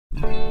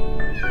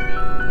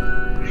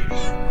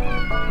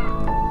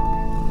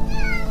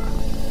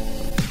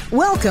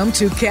Welcome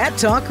to Cat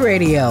Talk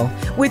Radio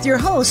with your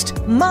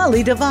host,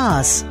 Molly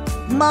DeVos.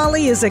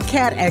 Molly is a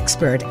cat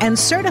expert and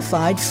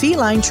certified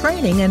feline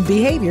training and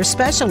behavior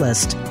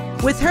specialist.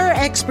 With her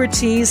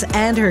expertise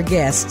and her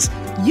guests,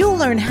 you'll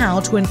learn how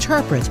to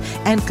interpret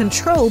and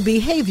control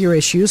behavior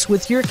issues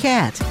with your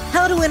cat,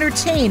 how to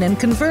entertain and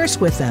converse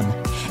with them,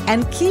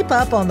 and keep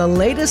up on the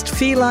latest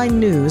feline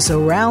news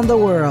around the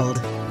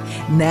world.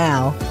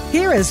 Now,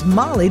 here is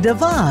Molly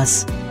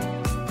DeVos.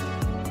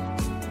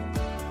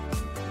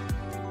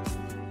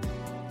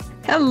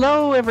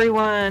 Hello,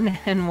 everyone,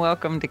 and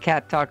welcome to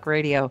Cat Talk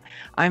Radio.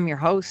 I'm your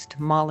host,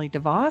 Molly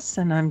DeVos,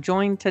 and I'm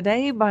joined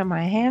today by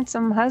my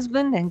handsome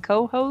husband and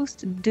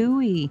co-host,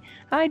 Dewey.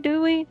 Hi,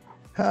 Dewey.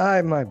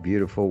 Hi, my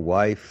beautiful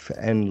wife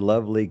and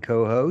lovely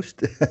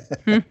co-host.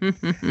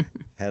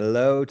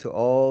 Hello to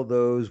all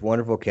those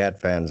wonderful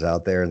cat fans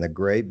out there in the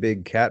great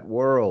big cat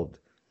world.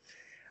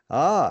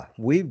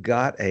 We've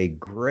got a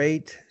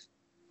great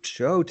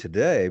show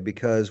today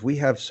because we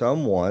have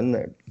someone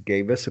that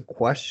gave us a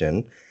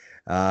question.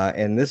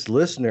 And this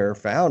listener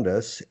found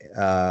us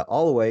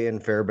all the way in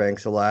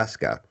Fairbanks,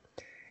 Alaska.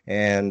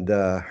 And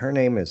her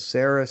name is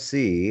Sarah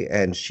C.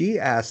 And she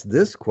asked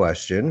this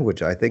question,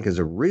 which I think is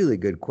a really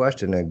good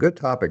question and a good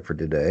topic for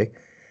today.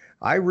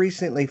 I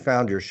recently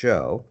found your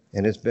show,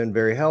 and it's been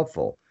very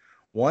helpful.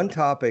 One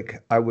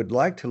topic I would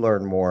like to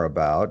learn more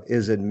about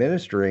is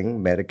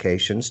administering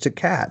medications to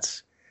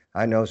cats.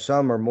 I know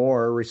some are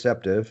more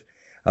receptive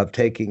of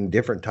taking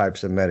different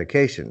types of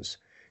medications.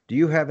 Do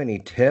you have any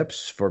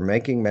tips for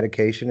making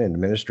medication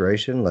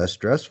administration less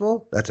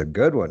stressful? That's a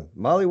good one.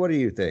 Molly, what do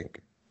you think?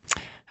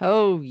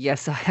 Oh,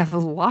 yes, I have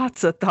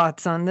lots of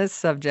thoughts on this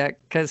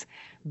subject because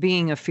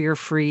being a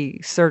fear-free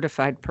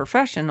certified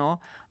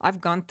professional, I've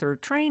gone through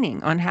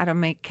training on how to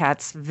make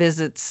cats'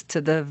 visits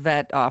to the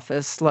vet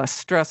office less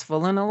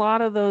stressful, and a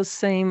lot of those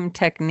same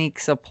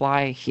techniques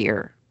apply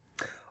here.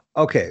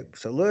 Okay,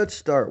 so let's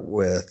start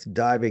with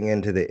diving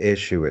into the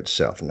issue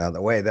itself. Now,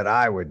 the way that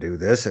I would do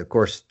this, of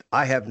course,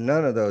 I have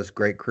none of those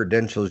great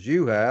credentials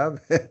you have.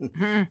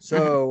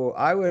 So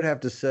I would have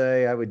to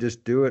say I would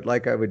just do it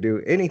like I would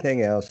do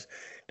anything else.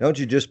 Don't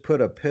you just put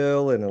a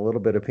pill and a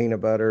little bit of peanut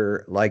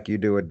butter like you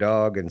do a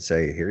dog and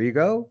say, here you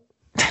go?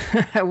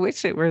 I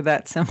wish it were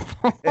that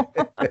simple.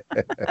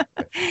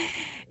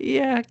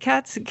 Yeah,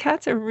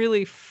 cats are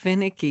really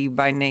finicky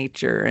by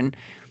nature,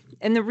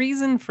 and the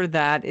reason for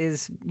that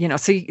is,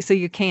 so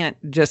you can't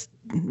just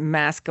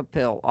mask a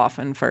pill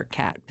often for a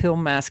cat. Pill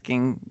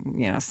masking,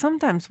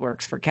 sometimes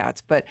works for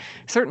cats, but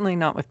certainly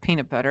not with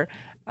peanut butter.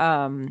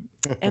 And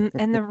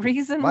the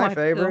reason My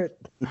favorite.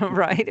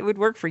 Right, it would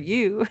work for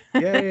you.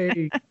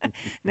 Yay.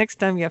 Next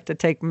time you have to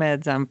take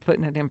meds, I'm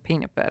putting it in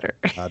peanut butter.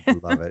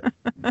 I'd love it.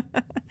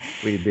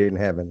 We'd be in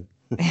heaven.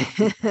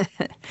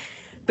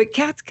 But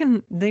cats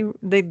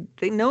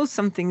they know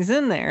something's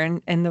in there,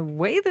 and the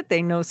way that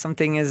they know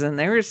something is in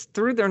there is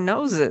through their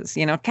noses.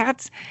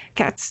 Cats,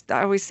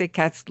 I always say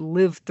cats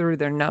live through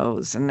their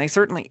nose, and they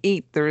certainly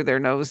eat through their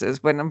noses.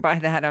 But by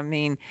that, I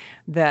mean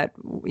that,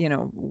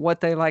 what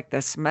they like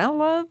the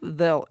smell of,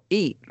 they'll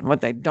eat.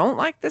 What they don't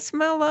like the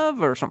smell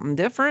of or something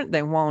different,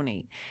 they won't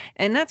eat.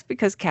 And that's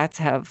because cats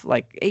have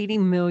like 80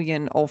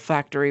 million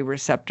olfactory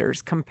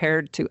receptors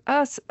compared to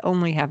us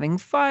only having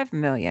 5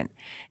 million.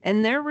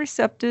 And their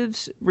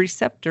receptors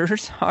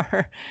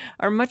are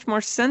much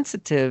more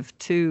sensitive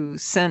to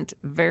scent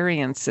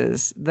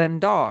variances than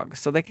dogs.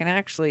 So they can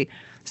actually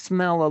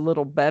smell a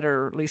little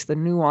better, at least the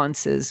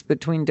nuances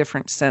between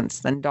different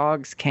scents than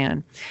dogs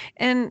can.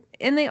 And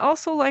they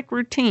also like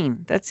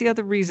routine. That's the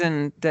other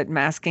reason that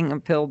masking a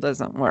pill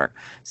doesn't work.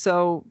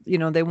 So,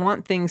 they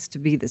want things to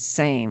be the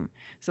same.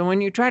 So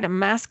when you try to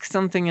mask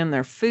something in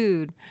their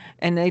food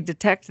and they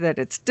detect that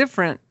it's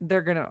different,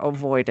 they're going to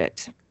avoid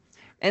it.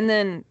 And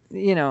then,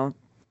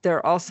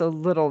 they're also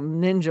little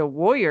ninja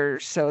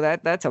warriors, so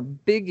that's a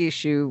big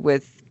issue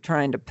with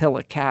trying to pill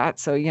a cat.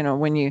 So,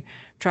 when you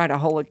try to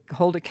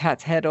hold a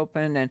cat's head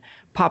open and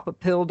pop a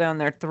pill down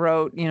their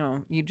throat,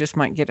 you just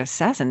might get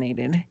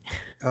assassinated.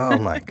 Oh,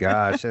 my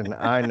gosh. And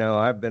I know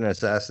I've been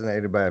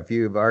assassinated by a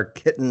few of our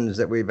kittens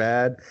that we've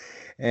had.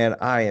 And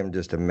I am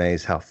just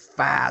amazed how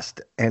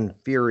fast and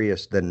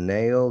furious the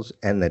nails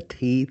and the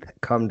teeth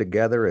come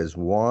together as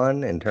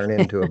one and turn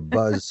into a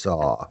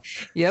buzzsaw.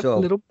 Yep,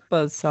 little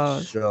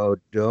buzzsaws. So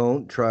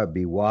don't try to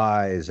be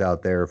wise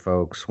out there,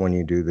 folks, when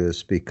you do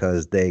this,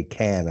 because they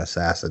can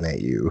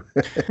assassinate you.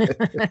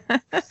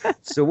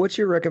 So what's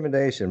your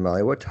recommendation,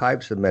 Molly? What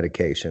types of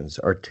medications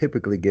are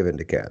typically given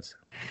to cats?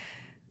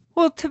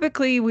 Well,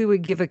 typically we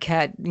would give a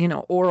cat,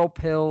 oral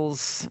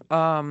pills,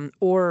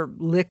 or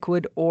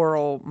liquid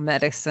oral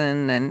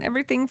medicine, and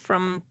everything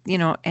from,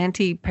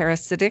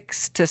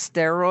 antiparasitics to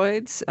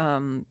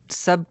steroids,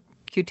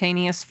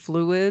 subcutaneous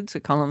fluids, we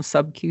call them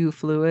sub-Q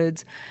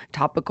fluids,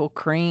 topical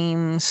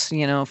creams,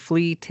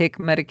 flea tick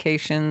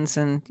medications,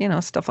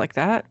 and, stuff like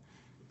that.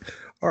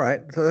 All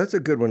right. So that's a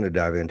good one to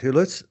dive into.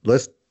 Let's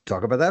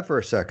talk about that for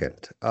a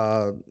second.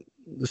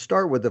 Let's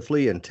start with the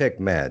flea and tick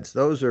meds.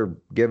 Those are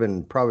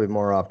given probably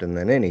more often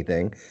than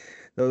anything.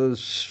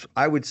 those,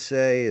 I would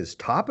say, is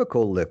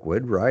topical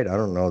liquid, right? I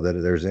don't know that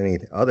there's any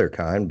other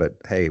kind, but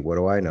hey, what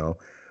do I know?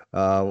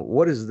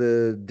 What's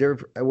the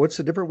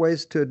different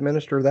ways to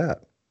administer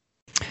that?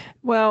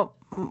 Well,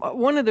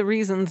 one of the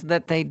reasons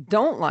that they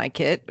don't like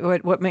it,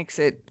 what makes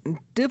it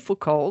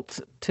difficult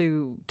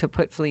to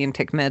put flea and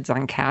tick meds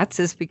on cats,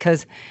 is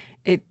because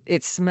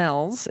it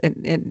smells.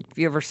 If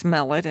you ever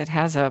smell it, it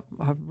has a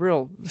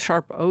real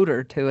sharp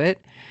odor to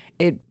it.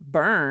 It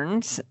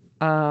burns.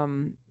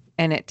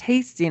 And it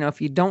tastes, if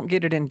you don't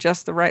get it in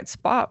just the right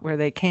spot where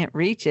they can't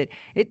reach it,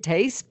 it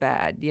tastes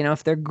bad.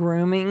 If they're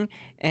grooming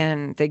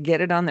and they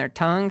get it on their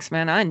tongues,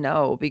 man, I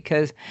know,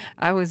 because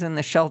I was in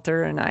the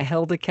shelter and I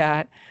held a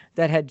cat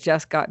that had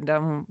just gotten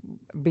done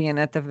being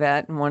at the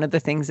vet. And one of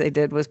the things they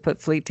did was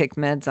put flea tick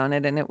meds on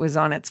it, and it was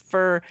on its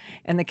fur,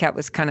 and the cat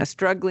was kind of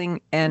struggling,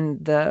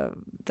 and the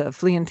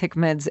flea and tick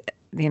meds,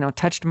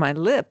 touched my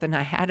lip, and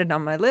I had it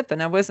on my lip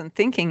and I wasn't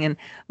thinking. And a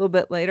little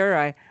bit later,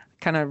 I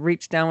kind of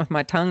reached down with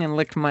my tongue and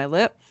licked my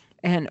lip,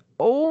 and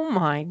oh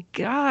my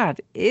God,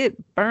 it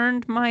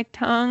burned my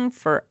tongue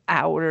for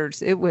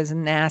hours. It was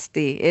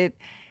nasty.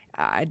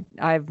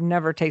 I've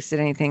never tasted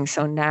anything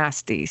so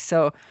nasty.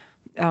 So,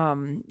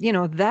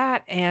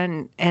 that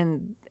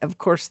and of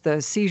course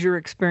the seizure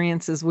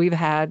experiences we've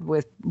had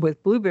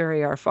with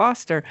Blueberry, our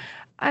foster.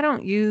 I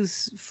don't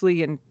use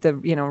flea and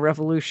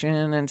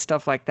Revolution and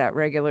stuff like that,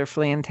 regular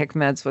flea and tick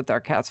meds with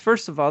our cats.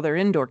 First of all, they're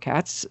indoor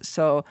cats,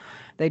 so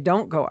they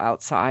don't go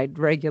outside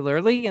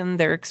regularly, and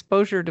their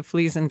exposure to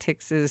fleas and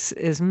ticks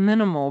is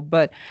minimal.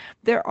 But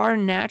there are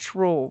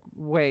natural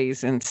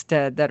ways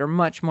instead that are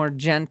much more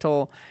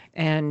gentle,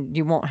 and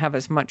you won't have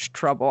as much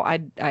trouble.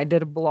 I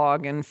did a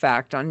blog, in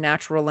fact, on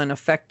natural and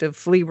effective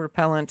flea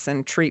repellents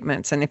and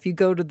treatments. And if you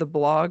go to the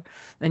blog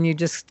and you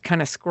just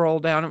kind of scroll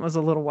down, it was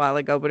a little while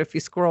ago, but if you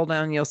scroll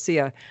down, you'll see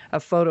a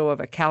photo of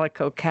a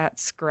calico cat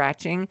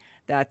scratching.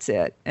 That's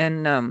it.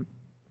 And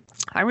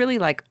I really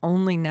like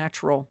Only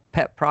Natural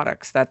Pet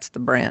products. That's the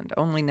brand,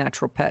 Only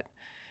Natural Pet.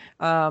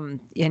 And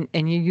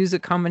you use a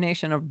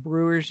combination of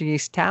brewer's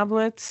yeast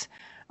tablets.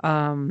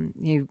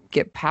 You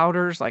get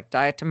powders like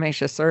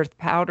diatomaceous earth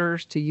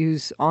powders to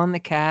use on the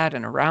cat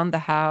and around the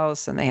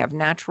house, and they have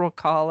natural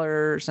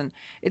collars, and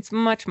it's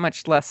much,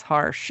 much less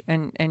harsh.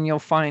 And you'll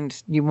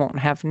find you won't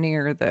have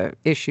near the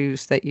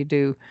issues that you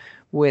do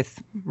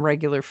with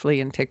regular flea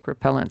and tick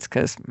repellents.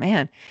 Because,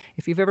 man,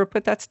 if you've ever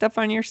put that stuff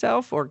on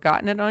yourself or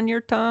gotten it on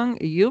your tongue,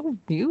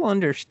 you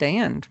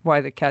understand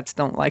why the cats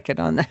don't like it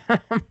on them.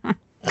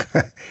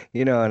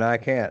 And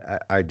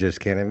I just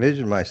can't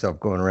envision myself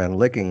going around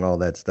licking all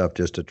that stuff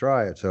just to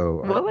try it.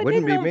 So well, it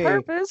wouldn't be me.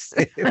 Purpose.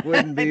 It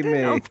wouldn't be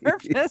me. On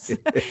purpose.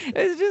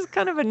 It's just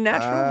kind of a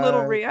natural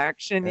little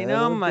reaction,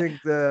 My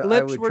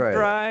lips were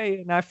dry,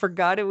 and I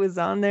forgot it was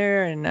on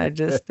there, and I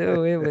just,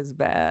 it was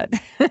bad.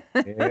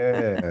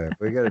 Yeah,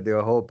 we got to do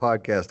a whole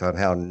podcast on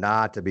how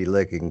not to be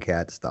licking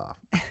cat stuff.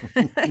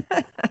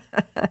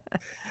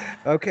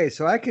 Okay,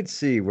 so I could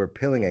see where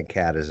pilling a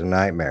cat is a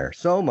nightmare,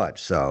 so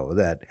much so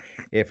that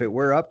if it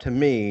were up to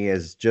me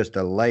as just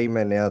a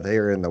layman out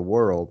there in the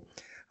world,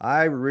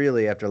 I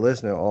really, after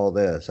listening to all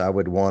this, I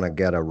would want to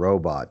get a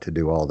robot to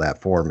do all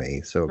that for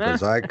me. So,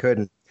 because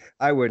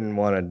I wouldn't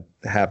want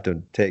to have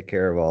to take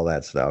care of all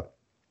that stuff.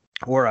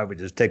 Or I would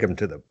just take them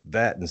to the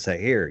vet and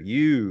say, "Here,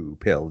 you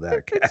pill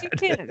that cat."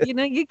 But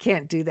you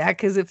can't do that,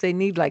 because if they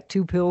need like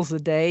 2 pills a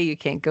day, you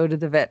can't go to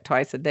the vet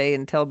twice a day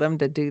and tell them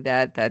to do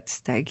that.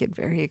 They get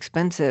very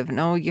expensive.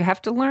 No, you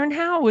have to learn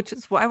how, which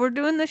is why we're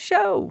doing the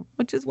show.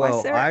 Which is why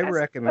Sarah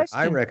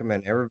I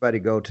recommend everybody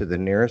go to the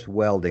nearest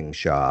welding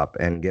shop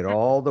and get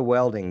all the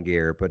welding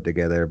gear put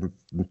together,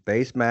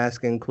 face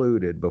mask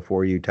included,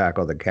 before you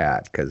tackle the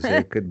cat, because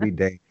it could be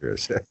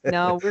dangerous.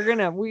 No,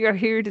 we are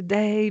here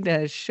today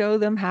to show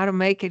them how to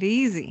make it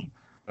easy.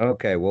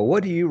 Okay, well,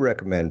 what do you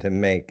recommend to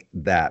make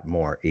that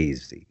more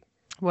easy?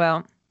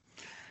 Well,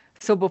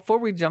 so before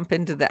we jump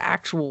into the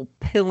actual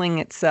pilling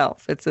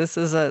itself, this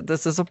is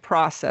a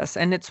process,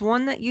 and it's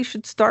one that you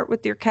should start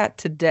with your cat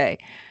today,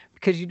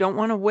 because you don't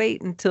want to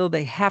wait until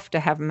they have to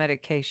have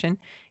medication.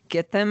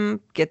 Get them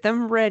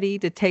ready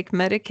to take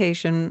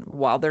medication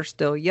while they're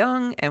still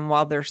young and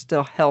while they're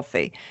still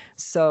healthy.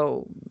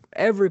 So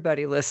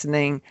everybody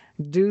listening,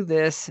 do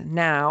this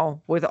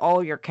now with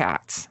all your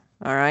cats.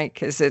 All right,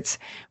 because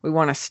we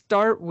want to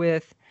start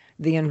with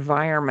the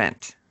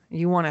environment.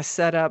 You want to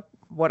set up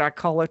what I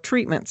call a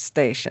treatment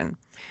station,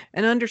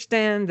 and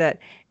understand that,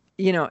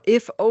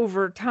 if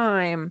over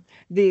time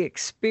the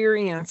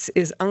experience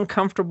is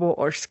uncomfortable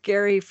or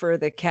scary for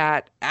the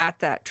cat at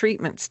that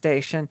treatment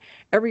station,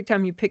 every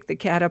time you pick the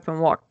cat up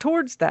and walk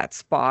towards that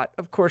spot,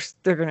 of course,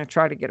 they're going to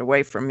try to get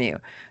away from you.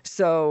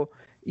 So,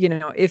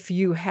 if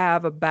you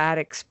have a bad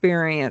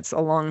experience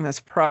along this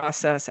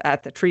process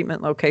at the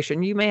treatment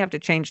location, you may have to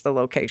change the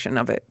location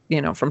of it,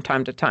 from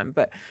time to time.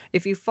 But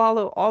if you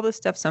follow all the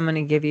steps I'm going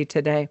to give you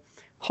today,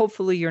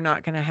 hopefully you're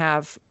not going to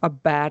have a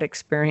bad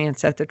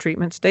experience at the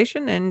treatment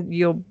station, and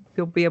you'll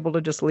you'll be able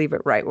to just leave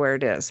it right where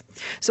it is.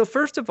 So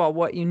first of all,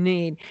 what you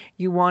need,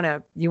 you want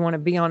to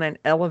be on an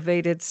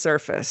elevated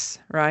surface,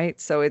 right?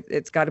 So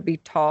it's got to be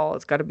tall.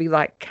 It's got to be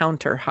like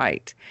counter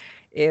height.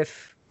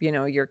 If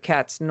your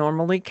cats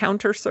normally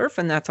counter surf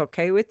and that's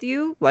okay with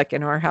you, like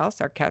in our house,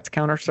 our cats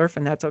counter surf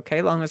and that's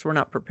okay, long as we're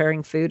not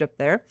preparing food up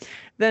there,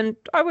 then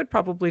I would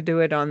probably do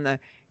it on the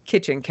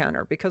kitchen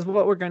counter, because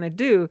what we're going to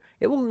do,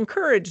 it will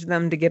encourage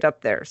them to get up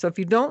there. So if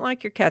you don't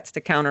like your cats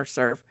to counter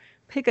surf,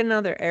 pick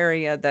another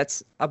area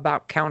that's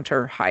about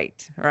counter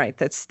height, right?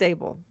 That's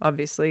stable,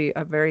 obviously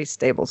a very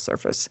stable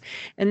surface.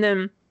 And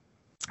then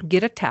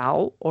get a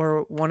towel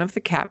or one of the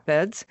cat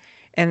beds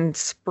and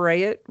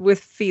spray it with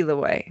Feel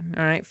Away.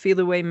 All right. Feel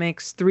Away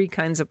makes 3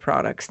 kinds of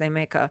products. They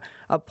make a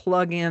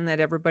plug-in that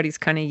everybody's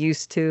kind of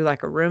used to,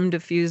 like a room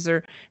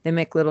diffuser. They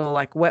make little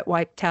like wet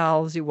wipe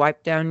towels you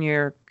wipe down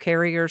your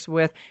carriers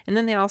with. And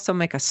then they also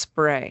make a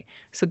spray.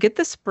 So get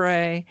the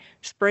spray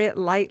it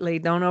lightly.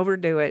 Don't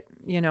overdo it,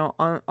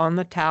 on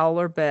the towel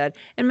or bed,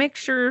 and make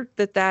sure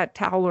that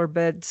towel or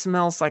bed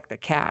smells like the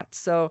cat.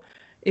 So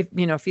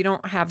if you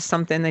don't have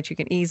something that you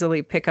can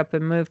easily pick up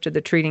and move to the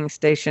treating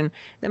station,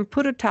 then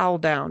put a towel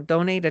down.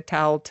 Donate a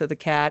towel to the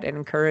cat and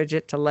encourage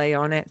it to lay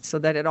on it so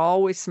that it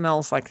always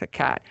smells like the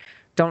cat.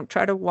 Don't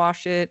try to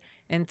wash it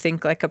and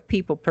think like a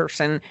people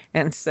person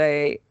and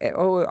say,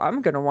 oh,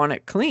 I'm going to want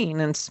it clean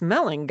and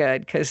smelling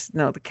good, because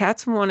no, the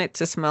cats want it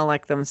to smell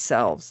like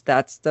themselves.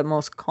 That's the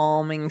most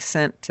calming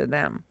scent to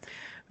them.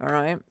 All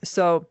right.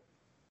 So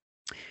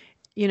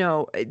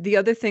the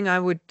other thing I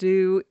would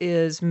do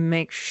is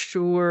make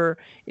sure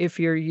if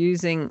you're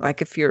using,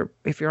 like if you're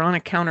on a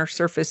counter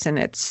surface and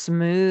it's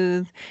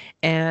smooth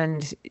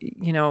and,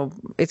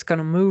 it's going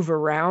to move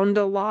around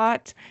a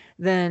lot,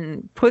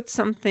 then put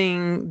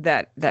something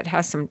that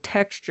has some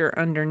texture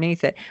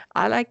underneath it.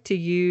 I like to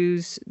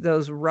use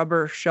those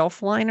rubber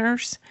shelf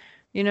liners,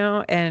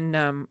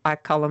 and I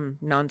call them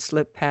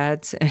non-slip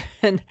pads,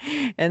 and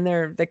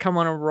they come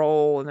on a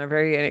roll and they're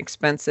very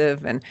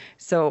inexpensive. And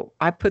so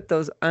I put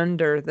those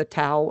under the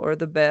towel or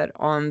the bed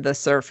on the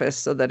surface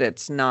so that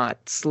it's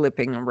not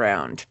slipping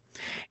around.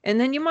 And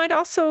then you might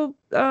also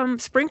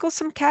sprinkle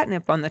some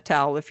catnip on the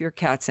towel if your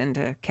cat's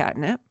into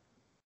catnip.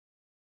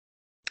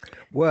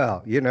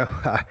 Well,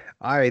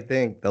 I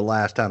think the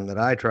last time that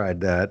I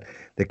tried that,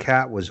 the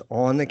cat was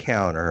on the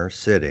counter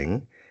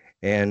sitting,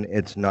 and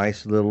it's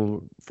nice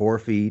little 4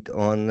 feet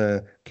on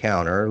the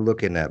counter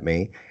looking at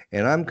me,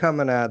 and I'm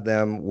coming at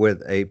them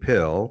with a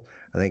pill.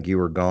 I think you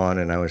were gone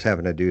and I was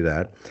having to do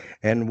that.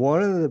 And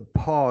one of the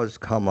paws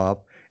come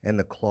up and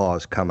the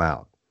claws come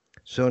out.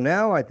 So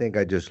now I think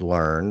I just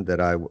learned that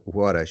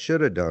what I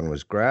should have done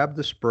was grab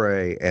the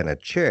spray and a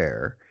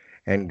chair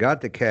and got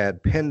the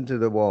cat pinned to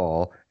the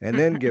wall and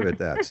then give it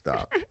that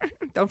stuff.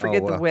 Don't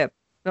forget the whip.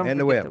 And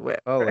the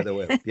whip. Oh, right. The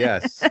whip.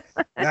 Yes.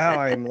 Now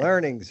I'm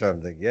learning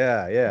something.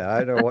 Yeah.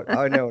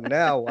 I know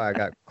now why I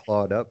got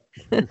clawed up.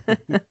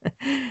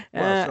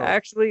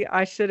 Actually,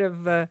 I should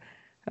have,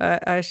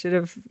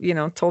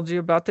 told you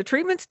about the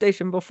treatment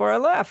station before I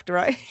left,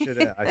 right?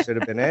 I should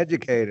have been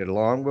educated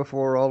long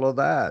before all of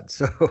that.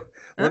 So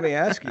let me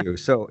ask you.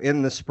 So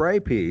in the spray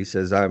piece,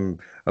 as I'm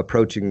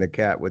approaching the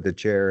cat with the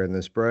chair and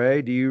the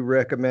spray, do you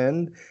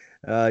recommend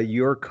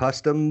your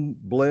custom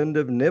blend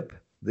of nip,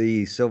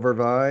 the silver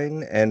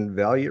vine and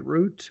valiant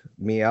root,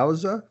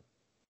 Meowza?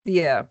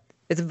 Yeah,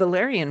 it's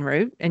valerian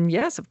root. And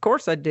yes, of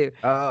course I do.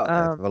 Oh,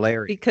 that's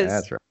valerian. Because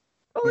that's right.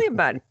 Only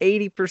about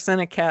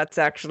 80% of cats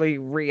actually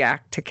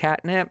react to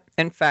catnip.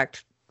 In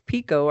fact,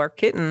 Pico, our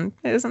kitten,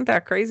 isn't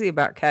that crazy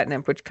about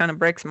catnip, which kind of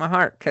breaks my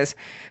heart because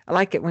I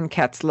like it when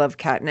cats love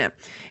catnip.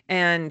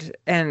 And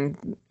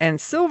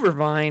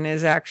silvervine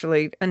is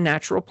actually a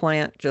natural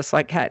plant, just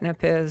like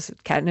catnip is.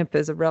 Catnip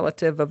is a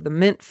relative of the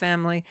mint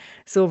family.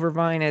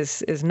 Silvervine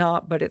is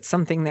not, but it's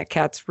something that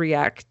cats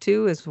react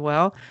to as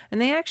well.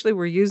 And they actually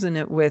were using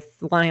it with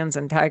lions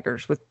and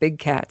tigers, with big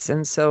cats.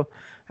 And so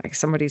like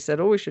somebody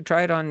said, oh, we should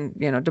try it on,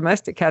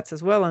 domestic cats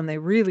as well. And they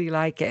really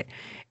like it.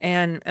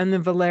 And the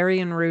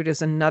valerian root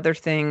is another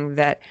thing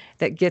that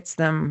gets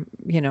them,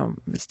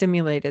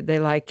 stimulated. They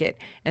like it.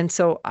 And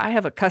so I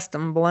have a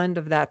custom blend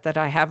of that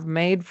I have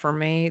made for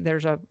me.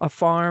 There's a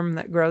farm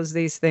that grows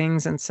these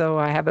things. And so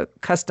I have it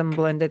custom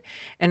blended,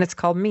 and it's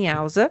called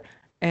Meowza.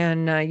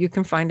 And you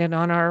can find it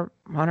on our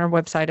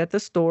website at the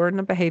store in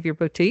the Behavior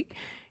Boutique.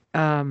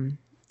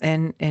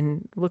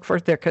 And look for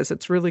it there because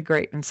it's really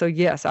great. And so,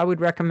 yes, I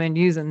would recommend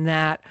using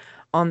that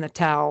on the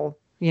towel,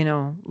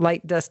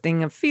 light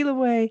dusting of Feel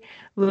Away,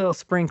 a little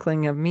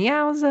sprinkling of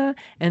Meowza,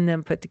 and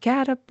then put the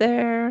cat up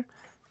there,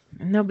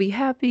 and they'll be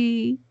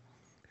happy.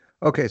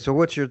 Okay, so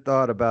what's your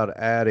thought about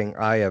adding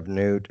Eye of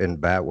Newt and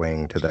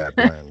Batwing to that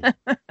blend?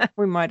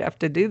 We might have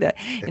to do that.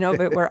 If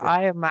it were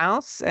Eye of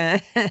Mouse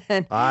and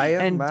Dovewing,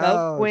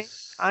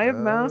 Eye of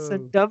Mouse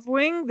and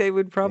Dovewing, they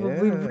would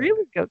probably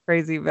really go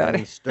crazy about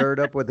it. Stirred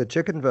up with a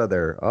chicken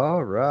feather.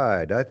 All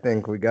right, I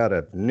think we got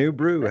a new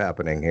brew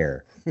happening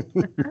here.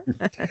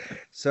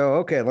 So,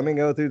 okay, let me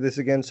go through this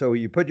again. So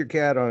you put your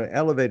cat on an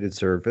elevated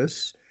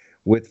surface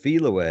with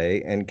Feel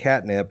Away and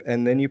catnip,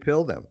 and then you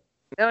pill them.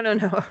 No, no,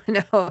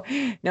 no,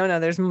 no.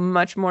 There's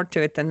much more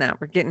to it than that.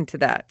 We're getting to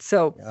that.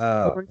 So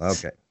Oh,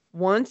 once, okay.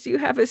 once you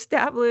have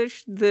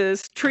established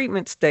this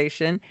treatment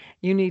station,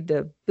 you need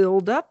to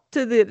build up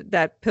to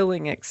that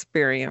pilling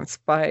experience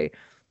by,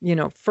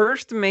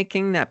 first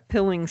making that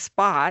pilling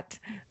spot,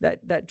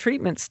 that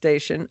treatment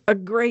station, a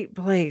great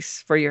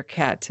place for your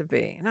cat to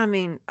be. And I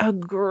mean, a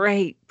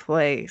great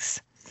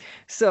place.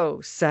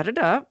 So set it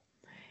up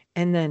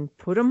and then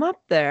put them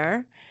up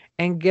there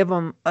and give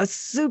them a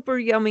super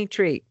yummy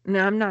treat.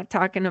 Now, I'm not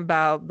talking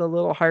about the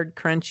little hard,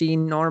 crunchy,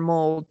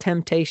 normal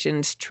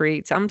Temptations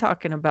treats. I'm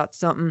talking about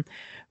something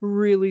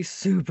really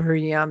super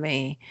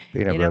yummy,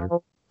 Peanut you butter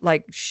know,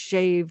 like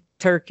shaved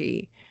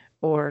turkey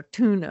or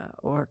tuna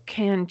or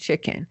canned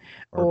chicken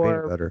or peanut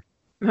or butter.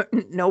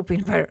 no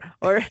peanut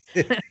butter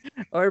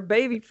or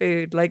baby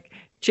food like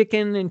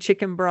chicken and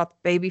chicken broth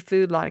baby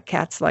food. A lot of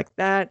cats like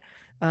that.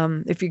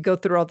 If you go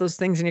through all those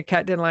things and your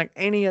cat didn't like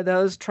any of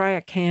those, try a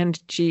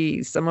canned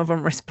cheese. Some of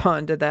them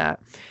respond to that.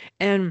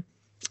 And,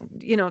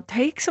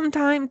 take some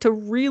time to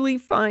really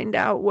find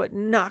out what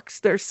knocks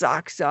their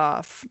socks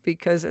off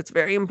because it's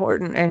very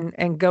important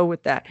and go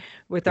with that.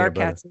 With our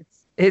Peanut butter. cats,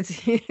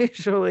 it's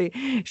usually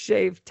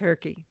shaved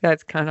turkey.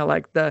 That's kind of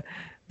like the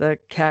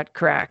cat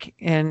crack.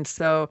 And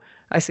so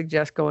I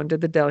suggest going to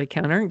the deli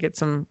counter and get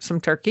some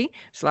turkey,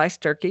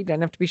 sliced turkey,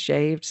 doesn't have to be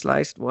shaved,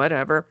 sliced,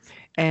 whatever,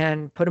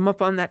 and put them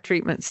up on that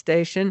treatment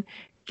station.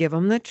 Give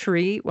them the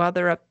treat while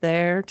they're up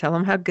there. Tell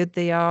them how good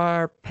they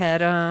are,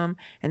 pet them,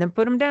 and then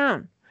put them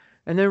down.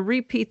 And then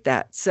repeat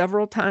that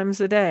several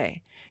times a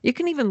day. You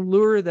can even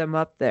lure them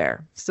up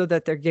there so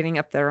that they're getting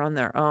up there on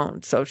their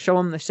own. So show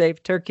them the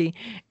shaved turkey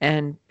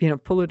and,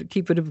 pull it,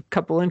 keep it a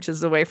couple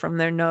inches away from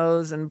their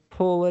nose and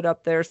pull it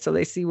up there so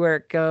they see where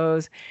it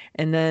goes.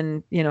 And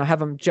then, have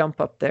them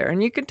jump up there.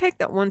 And you can take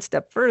that one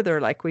step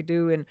further like we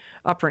do in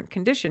operant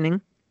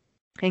conditioning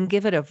and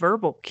give it a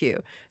verbal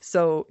cue.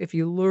 So if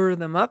you lure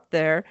them up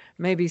there,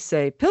 maybe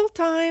say pill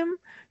time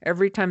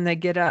every time they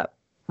get up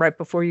right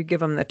before you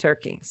give them the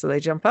turkey. So they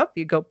jump up,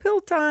 you go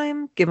pill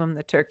time, give them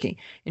the turkey.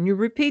 And you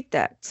repeat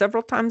that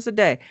several times a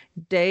day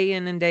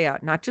in and day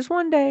out, not just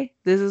one day.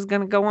 This is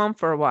going to go on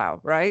for a while,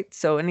 right?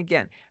 So, and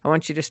again, I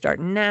want you to start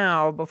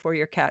now before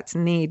your cats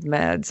need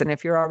meds. And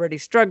if you're already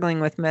struggling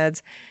with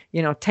meds,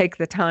 take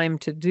the time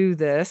to do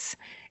this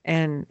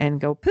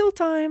and go pill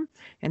time.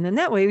 And then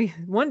that way,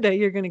 one day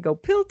you're going to go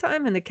pill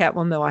time and the cat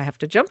will know I have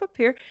to jump up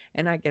here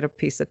and I get a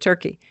piece of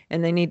turkey.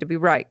 And they need to be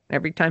right.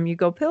 Every time you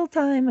go pill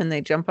time and they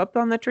jump up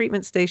on the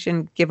treatment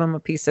station, give them a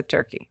piece of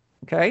turkey.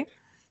 Okay?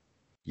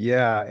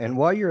 Yeah, and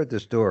while you're at the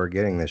store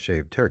getting the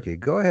shaved turkey,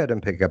 go ahead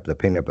and pick up the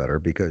peanut butter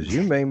because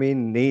you may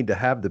need to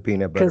have the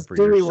peanut butter Because for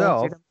Dewey wants you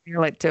yourself. to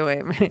mail it to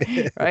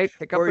him, right?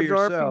 Pick up For a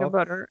jar of peanut yourself,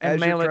 butter and as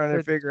you're mail it trying to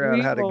to figure out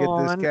Dewey how to get this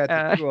Vaughn. cat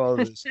to do all of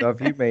this stuff,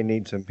 you may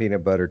need some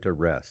peanut butter to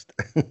rest.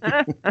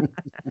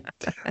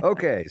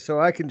 Okay,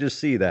 so I can just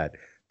see that.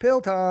 Pill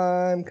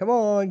time. Come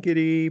on,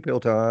 kitty, pill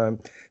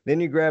time. Then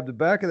you grab the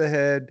back of the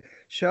head,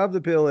 shove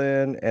the pill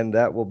in, and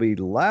that will be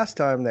the last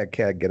time that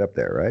cat get up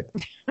there,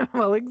 right?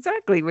 Well,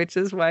 exactly, which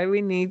is why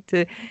we need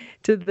to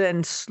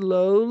then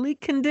slowly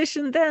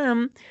condition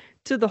them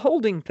to the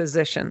holding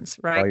positions,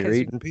 right? While you're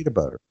eating peanut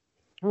butter.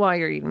 While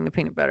you're eating the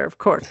peanut butter, of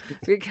course,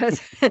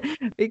 because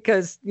you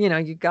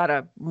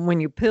gotta,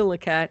 when you pill a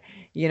cat,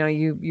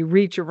 you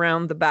reach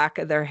around the back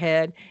of their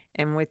head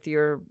and with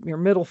your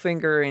middle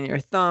finger and your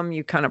thumb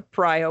you kind of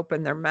pry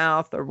open their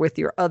mouth, or with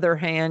your other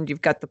hand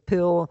you've got the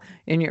pill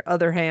in your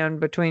other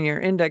hand between your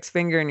index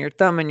finger and your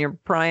thumb and you're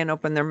prying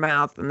open their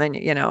mouth, and then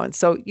and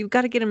so you've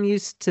got to get them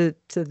used to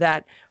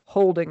that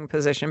holding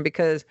position,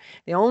 because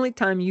the only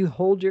time you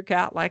hold your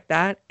cat like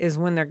that is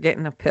when they're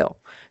getting a pill.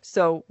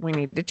 So we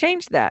need to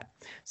change that.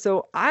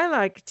 So I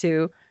like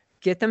to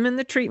get them in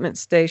the treatment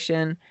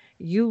station.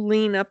 You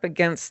lean up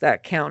against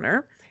that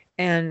counter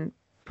and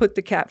put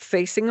the cat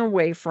facing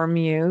away from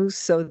you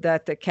so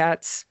that the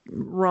cat's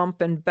rump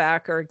and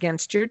back are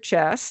against your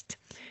chest,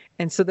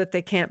 and so that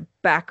they can't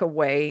back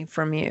away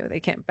from you. They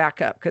can't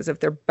back up, because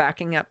if they're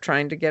backing up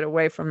trying to get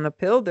away from the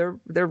pill, they're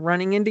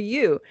running into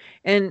you.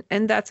 And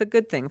that's a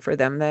good thing for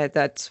them.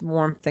 That's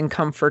warmth and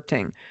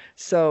comforting.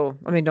 So,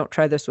 I mean, don't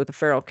try this with a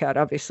feral cat,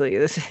 obviously.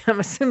 I'm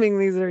assuming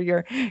these are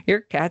your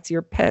cats,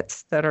 your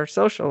pets that are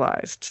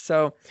socialized.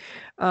 So,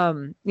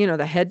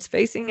 the head's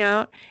facing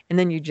out, and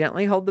then you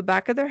gently hold the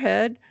back of their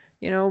head,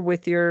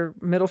 with your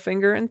middle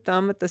finger and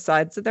thumb at the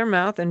sides of their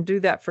mouth, and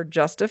do that for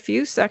just a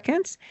few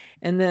seconds,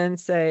 and then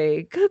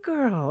say, good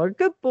girl or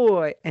good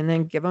boy, and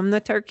then give them the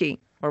turkey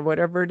or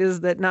whatever it is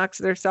that knocks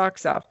their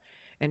socks off,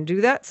 and do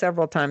that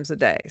several times a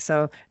day.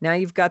 So now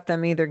you've got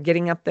them either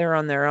getting up there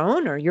on their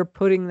own, or you're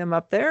putting them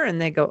up there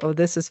and they go, oh,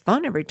 this is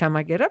fun. Every time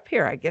I get up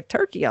here, I get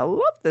turkey. I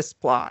love this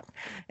plot.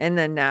 And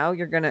then now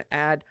you're going to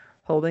add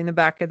holding the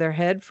back of their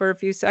head for a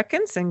few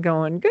seconds and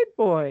going, good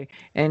boy,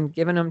 and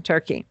giving them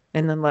turkey,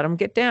 and then let them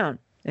get down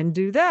and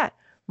do that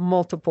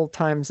multiple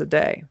times a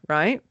day,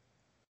 right?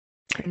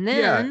 And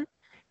then,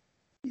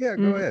 Yeah,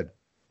 go ahead.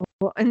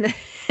 Well,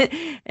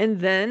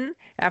 and then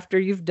after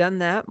you've done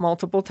that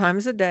multiple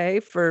times a day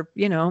for,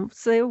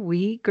 say a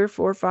week or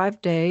 4 or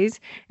 5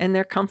 days, and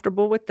they're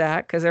comfortable with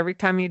that, because every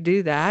time you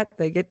do that,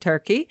 they get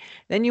turkey,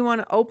 then you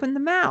want to open the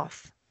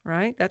mouth,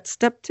 right? That's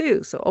step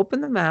 2. So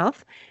open the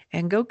mouth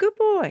and go, good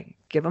boy.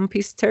 Give them a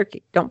piece of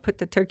turkey. Don't put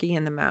the turkey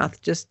in the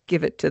mouth. Just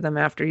give it to them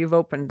after you've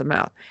opened the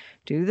mouth.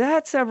 Do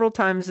that several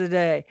times a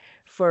day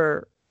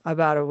for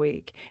about a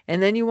week.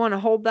 And then you want to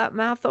hold that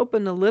mouth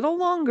open a little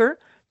longer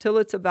till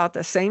it's about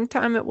the same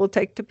time it will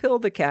take to pill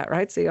the cat,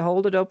 right? So you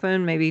hold it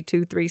open maybe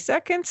 2-3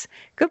 seconds.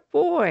 Good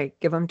boy.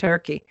 Give them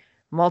turkey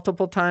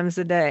multiple times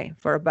a day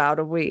for about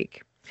a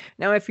week.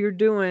 Now, if you're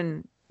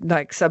doing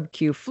like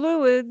sub-Q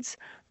fluids,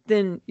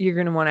 then you're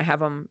going to want to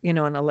have them, in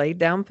a laid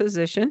down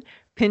position,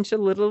 pinch a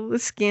little of the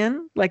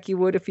skin like you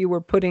would if you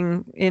were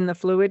putting in the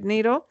fluid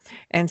needle,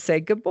 and say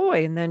good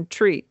boy, and then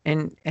treat.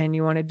 And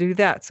you want to do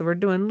that. So we're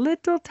doing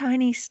little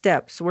tiny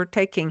steps. We're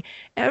taking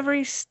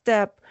every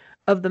step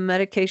of the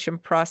medication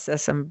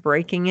process and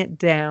breaking it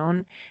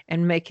down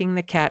and making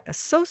the cat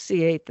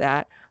associate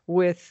that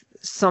with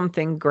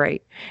something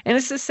great. And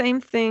it's the same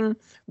thing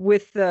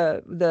with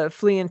the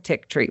flea and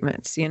tick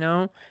treatments.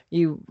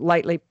 You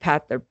lightly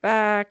pat their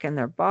back and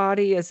their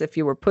body as if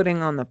you were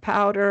putting on the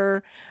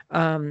powder.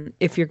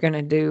 If you're going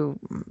to do,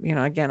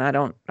 again, I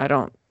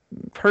don't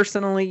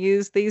personally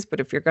use these, but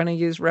if you're going to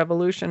use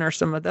Revolution or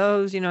some of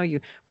those,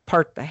 you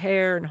part the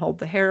hair and hold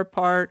the hair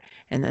apart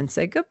and then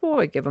say, good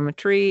boy, give them a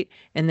treat.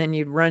 And then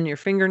you'd run your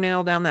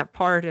fingernail down that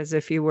part as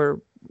if you were,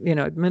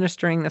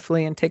 administering the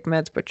flea and tick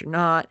meds, but you're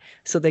not.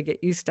 So they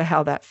get used to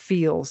how that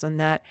feels, and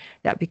that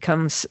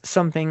becomes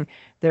something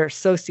they're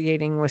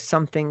associating with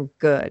something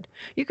good.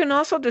 You can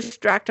also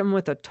distract them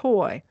with a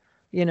toy,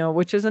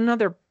 which is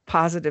another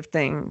positive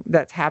thing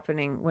that's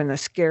happening when the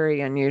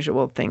scary,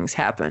 unusual things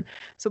happen.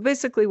 So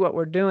basically what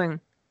we're doing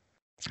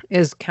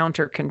is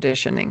counter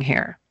conditioning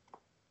here.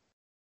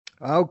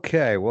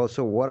 Okay, well,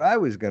 so what I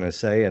was going to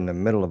say in the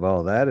middle of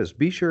all that is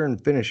be sure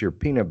and finish your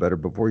peanut butter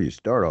before you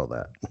start all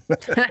that.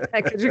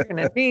 Because you're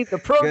going to need the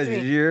protein.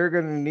 Because you're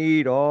going to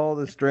need all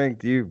the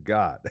strength you've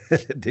got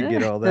to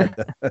get all that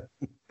done.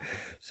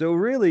 So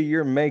really,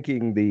 you're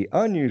making the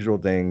unusual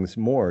things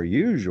more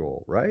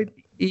usual, right?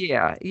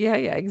 Yeah,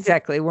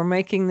 exactly. We're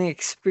making the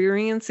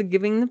experience of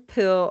giving the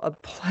pill a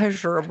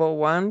pleasurable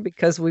one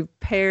because we've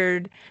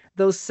paired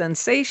those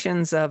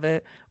sensations of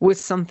it with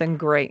something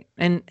great.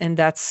 And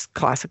that's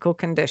classical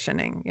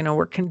conditioning.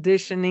 We're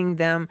conditioning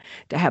them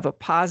to have a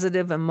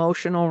positive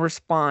emotional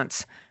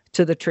response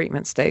to the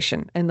treatment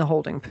station and the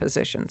holding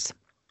positions.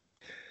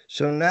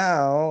 So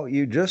now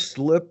you just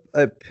slip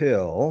a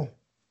pill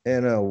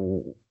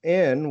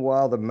in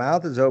while the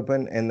mouth is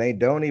open and they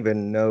don't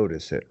even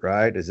notice it,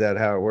 right? Is that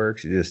how it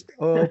works? You just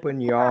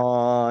open,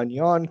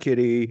 yawn,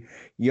 kitty,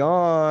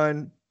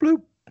 yawn,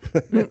 bloop.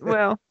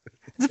 Well,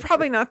 it's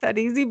probably not that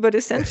easy, but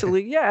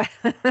essentially, yeah.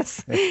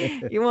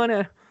 You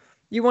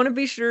want to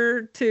be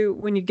sure to,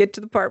 when you get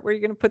to the part where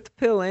you're going to put the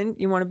pill in,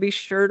 you want to be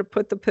sure to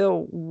put the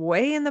pill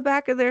way in the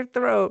back of their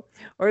throat,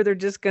 or they're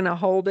just going to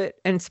hold it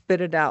and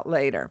spit it out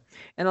later.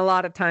 And a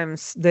lot of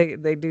times they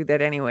do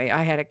that anyway.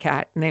 I had a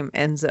cat named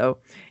Enzo,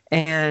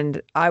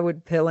 and I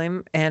would pill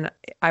him and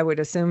I would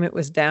assume it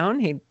was down.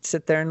 He'd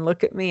sit there and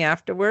look at me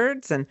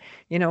afterwards and,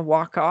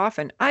 walk off,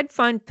 and I'd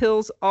find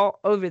pills all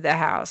over the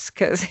house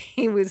because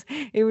he was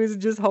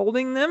just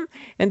holding them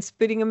and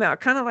spitting them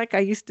out. Kind of like I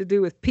used to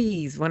do with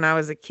peas when I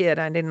was a kid.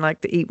 I didn't like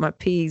to eat my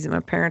peas and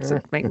my parents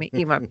would make me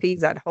eat my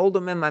peas. I'd hold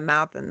them in my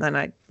mouth and then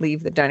I'd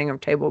leave the dining room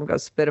table and go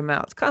spit them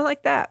out. It's kind of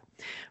like that.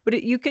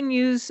 But you can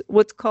use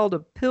what's called a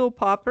pill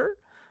popper.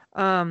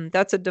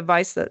 That's a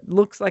device that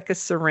looks like a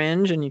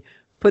syringe, and you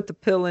put the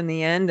pill in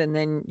the end, and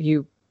then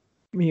you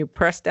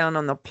press down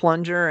on the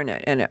plunger and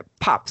it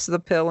pops the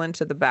pill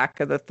into the back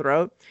of the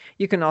throat.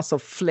 You can also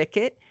flick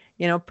it,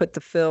 put the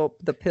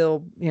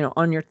pill,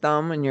 on your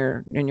thumb and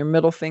your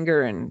middle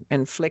finger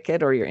and flick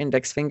it, or your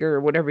index finger,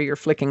 or whatever your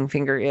flicking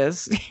finger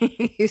is.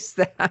 Use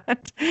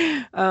that.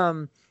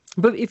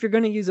 But if you're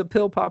going to use a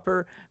pill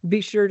popper, be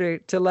sure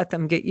to let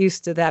them get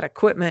used to that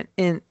equipment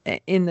in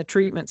the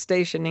treatment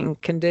stationing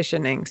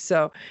conditioning.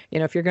 So,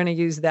 if you're going to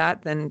use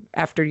that, then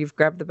after you've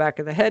grabbed the back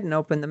of the head and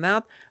opened the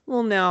mouth,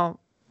 we'll now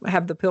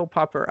have the pill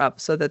popper up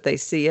so that they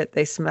see it,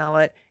 they smell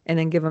it, and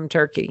then give them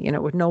turkey,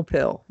 with no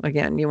pill.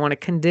 Again, you want to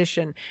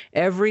condition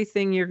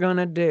everything you're going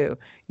to do.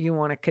 You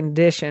want to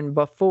condition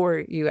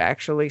before you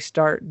actually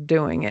start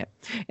doing it.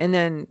 And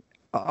then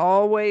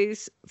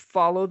always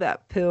follow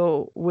that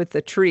pill with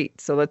a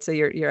treat. So let's say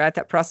you're at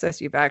that process,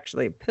 you've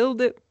actually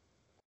pilled it,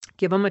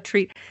 give them a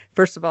treat.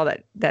 First of all,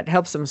 that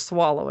helps them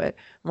swallow it.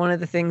 One of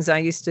the things I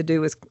used to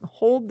do is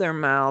hold their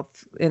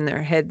mouth in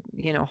their head,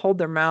 hold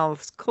their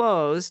mouths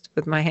closed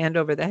with my hand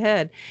over the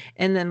head,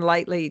 and then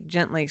lightly,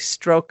 gently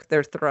stroke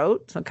their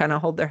throat. So kind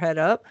of hold their head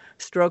up,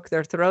 stroke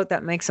their throat.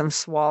 That makes them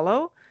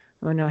swallow.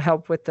 Want to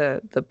help with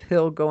the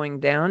pill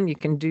going down. You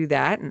can do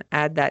that and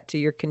add that to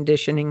your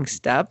conditioning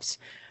steps.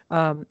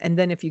 And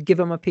then if you give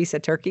them a piece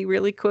of turkey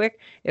really quick,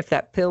 if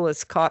that pill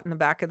is caught in the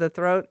back of the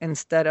throat,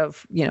 instead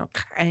of,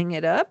 hang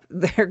it up,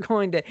 they're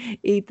going to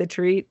eat the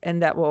treat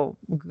and that will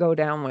go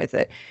down with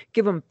it.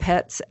 Give them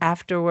pets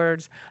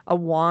afterwards, a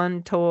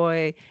wand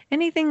toy,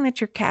 anything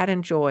that your cat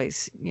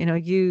enjoys,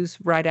 use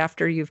right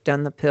after you've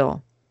done the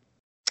pill.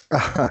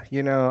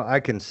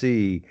 I can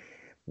see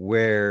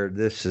where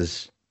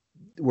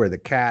where the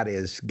cat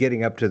is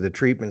getting up to the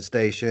treatment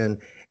station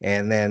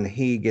and then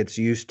he gets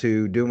used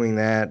to doing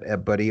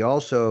that, but he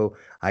also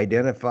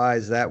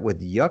identifies that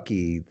with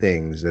yucky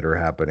things that are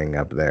happening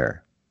up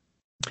there.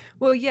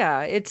 Well,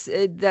 yeah,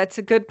 that's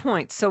a good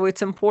point. So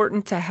it's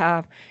important to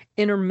have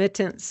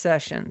intermittent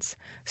sessions.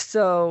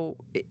 So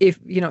if,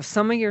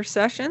 some of your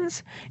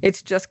sessions,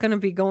 it's just going to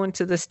be going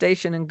to the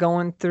station and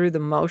going through the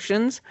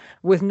motions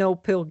with no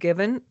pill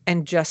given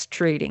and just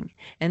treating.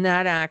 And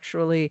that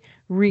actually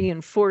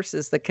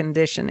reinforces the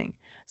conditioning.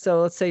 So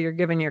let's say you're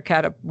giving your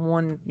cat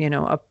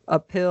a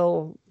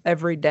pill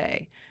every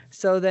day.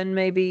 So then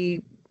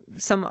maybe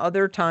some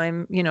other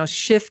time,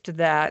 shift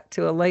that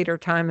to a later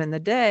time in the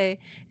day,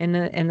 and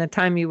the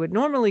time you would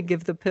normally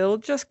give the pill,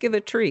 just give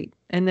a treat,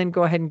 and then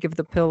go ahead and give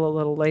the pill a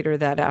little later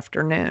that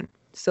afternoon.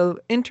 So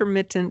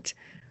intermittent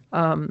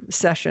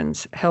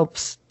sessions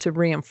helps to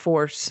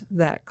reinforce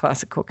that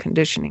classical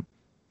conditioning.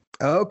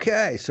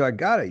 Okay, so I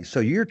got it.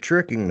 So you're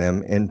tricking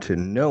them into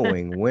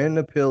knowing when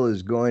the pill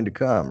is going to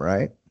come,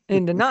 right?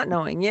 Into not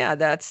knowing. Yeah,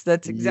 that's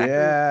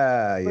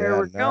exactly where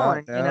we're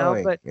going,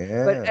 but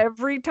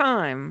every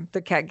time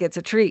the cat gets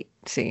a treat,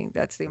 see,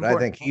 that's the important.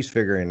 I think he's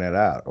figuring that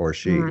out, or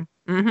she.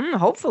 Mm-hmm.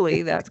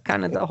 Hopefully that's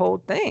kind of the whole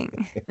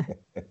thing.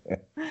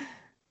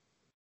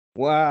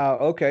 Wow.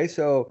 Okay.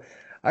 So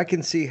I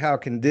can see how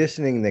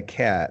conditioning the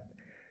cat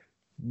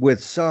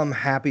with some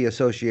happy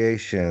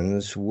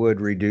associations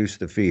would reduce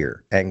the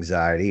fear,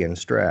 anxiety, and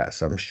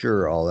stress. I'm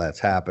sure all that's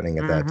happening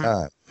at that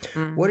time.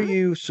 Mm-hmm. What are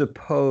you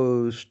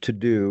supposed to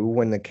do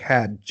when the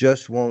cat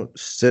just won't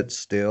sit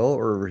still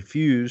or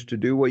refuse to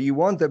do what you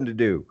want them to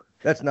do?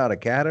 That's not a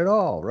cat at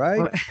all,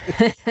 right?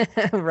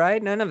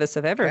 Right? None of us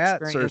have ever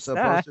experienced that. Cats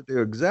are supposed to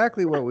do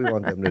exactly what we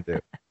want them to do.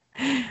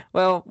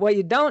 Well, what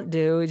you don't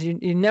do is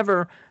you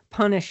never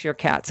punish your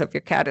cat. So if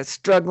your cat is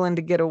struggling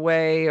to get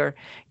away, or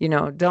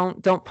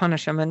don't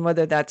punish them. And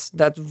whether that's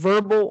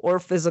verbal or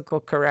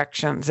physical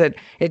corrections, it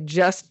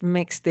just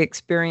makes the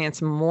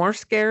experience more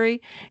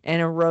scary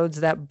and erodes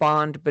that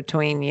bond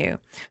between you.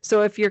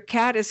 So if your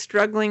cat is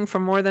struggling for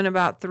more than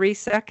about 3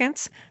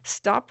 seconds,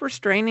 stop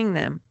restraining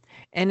them.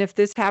 And if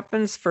this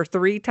happens for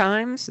 3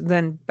 times,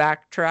 then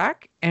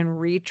backtrack and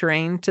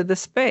retrain to the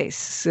space.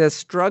 So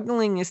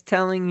struggling is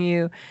telling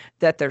you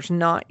that there's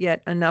not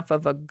yet enough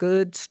of a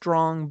good,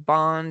 strong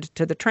bond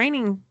to the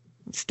training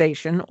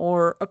station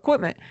or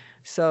equipment.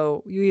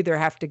 So you either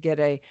have to get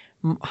a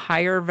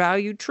higher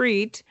value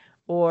treat,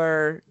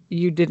 or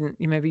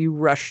maybe you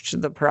rushed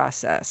the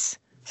process.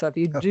 So if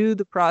you do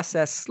the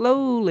process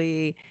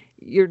slowly,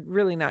 you're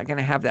really not going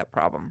to have that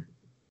problem.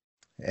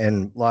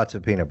 And lots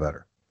of peanut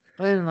butter.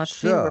 And lots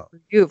of peanut butter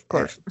for you, of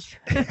course.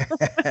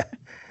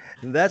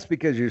 That's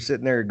because you're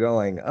sitting there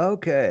going,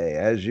 okay,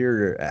 as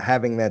you're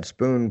having that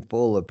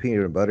spoonful of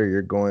peanut butter,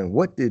 you're going,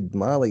 what did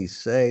Molly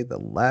say the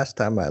last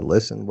time I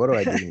listened? What do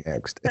I do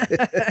next?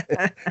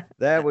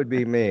 That would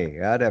be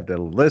me. I'd have to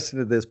listen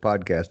to this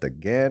podcast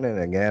again and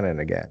again and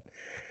again.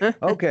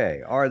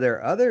 Okay. Are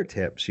there other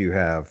tips you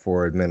have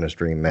for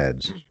administering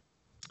meds?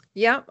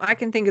 Yeah, I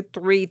can think of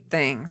 3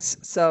 things.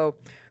 So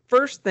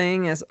first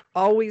thing is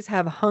always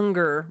have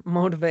hunger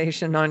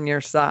motivation on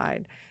your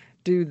side.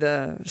 Do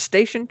the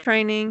station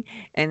training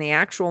and the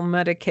actual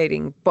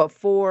medicating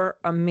before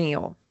a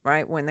meal,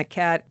 right? When the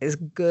cat is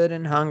good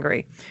and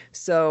hungry.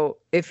 So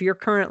if you're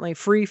currently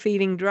free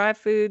feeding dry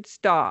food,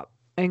 stop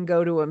and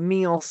go to a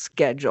meal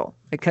schedule,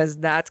 because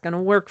that's going to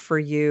work for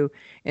you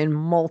in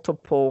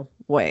multiple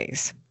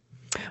ways.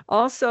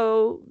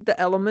 Also, the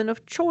element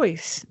of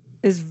choice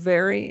is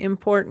very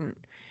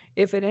important.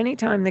 If at any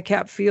time the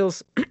cat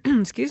feels,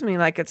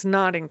 like it's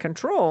not in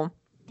control,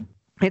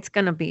 it's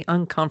going to be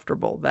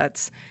uncomfortable.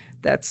 That's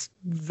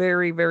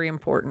very, very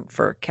important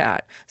for a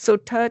cat. So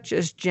touch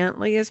as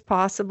gently as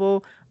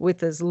possible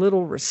with as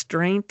little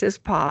restraint as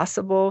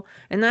possible.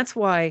 And that's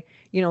why,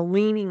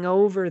 leaning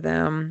over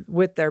them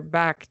with their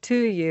back to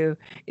you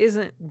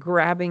isn't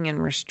grabbing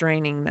and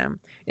restraining them.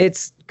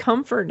 It's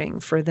comforting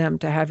for them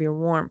to have your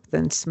warmth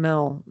and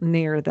smell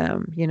near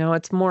them.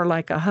 It's more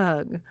like a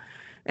hug.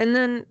 And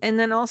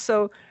then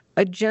also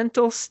a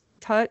gentle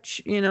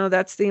touch,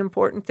 that's the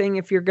important thing.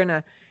 If you're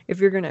gonna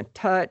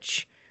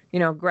touch,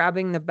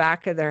 grabbing the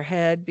back of their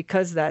head,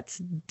 because that's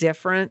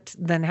different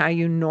than how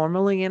you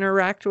normally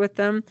interact with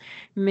them,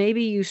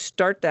 maybe you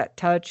start that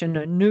touch in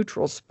a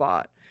neutral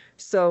spot.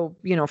 So,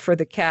 for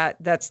the cat,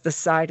 that's the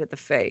side of the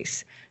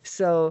face.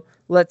 So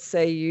let's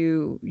say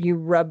you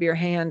rub your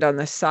hand on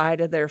the side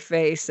of their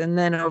face and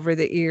then over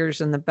the ears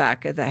and the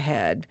back of the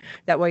head.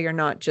 That way you're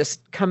not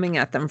just coming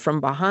at them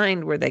from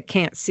behind where they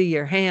can't see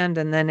your hand,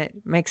 and then it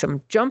makes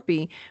them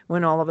jumpy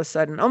when all of a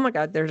sudden, oh my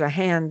God, there's a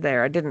hand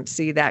there. I didn't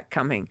see that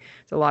coming.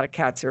 So a lot of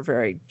cats are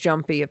very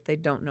jumpy if they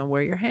don't know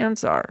where your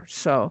hands are.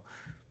 So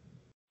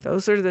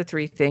those are the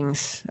three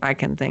things I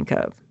can think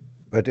of.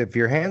 But if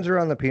your hands are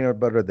on the peanut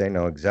butter, they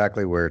know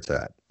exactly where it's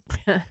at.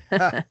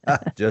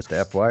 Just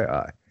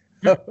FYI.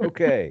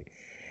 Okay.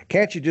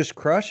 Can't you just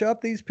crush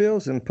up these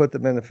pills and put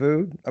them in the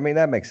food? I mean,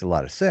 that makes a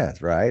lot of sense,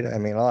 right? I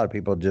mean, a lot of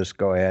people just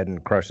go ahead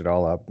and crush it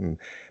all up and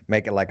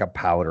make it like a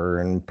powder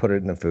and put it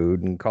in the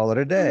food and call it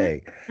a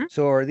day. Mm-hmm.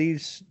 So are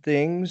these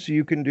things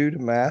you can do to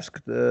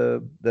mask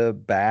the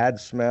bad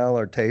smell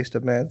or taste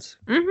of meds?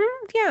 Mm-hmm.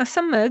 Yeah,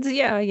 some meds.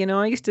 Yeah,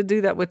 I used to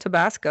do that with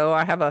Tabasco.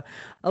 I have a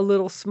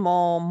little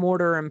small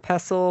mortar and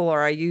pestle,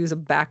 or I use a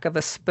back of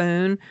a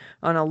spoon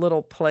on a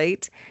little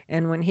plate.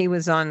 And when he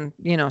was on,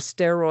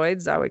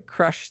 steroids, I would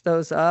crush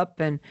those up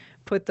and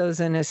put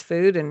those in his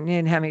food, and he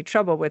didn't have any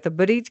trouble with it.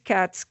 But each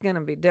cat's going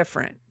to be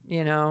different,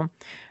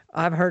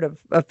 I've heard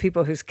of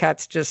people whose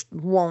cats just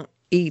won't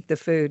eat the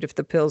food if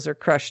the pills are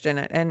crushed in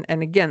it. And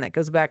again, that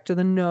goes back to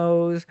the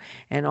nose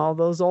and all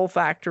those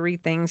olfactory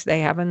things they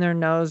have in their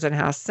nose and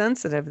how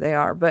sensitive they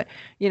are. But,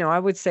 I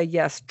would say,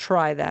 yes,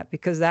 try that,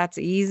 because that's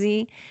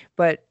easy.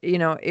 But,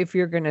 if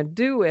you're going to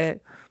do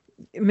it,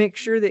 make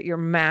sure that you're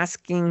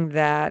masking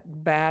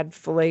that bad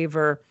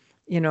flavor,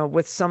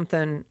 with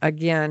something,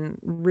 again,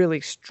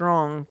 really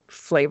strong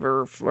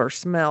flavor or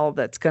smell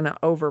that's going to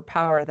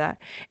overpower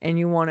that. And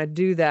you want to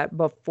do that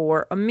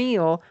before a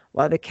meal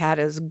while the cat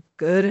is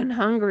good and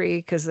hungry,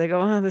 because they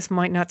go, oh, this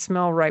might not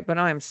smell right, but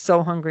I am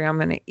so hungry, I'm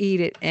going to eat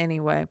it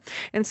anyway.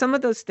 And some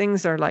of those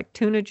things are like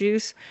tuna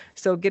juice.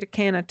 So get a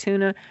can of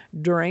tuna,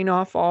 drain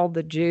off all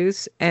the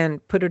juice,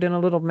 and put it in a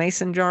little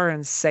mason jar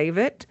and save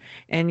it,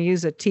 and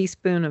use a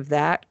teaspoon of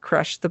that,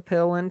 crush the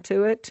pill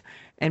into it,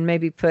 and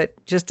maybe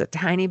put just a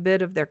tiny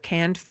bit of their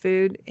canned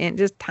food in,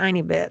 just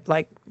tiny bit,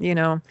 like,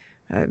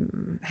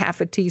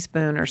 half a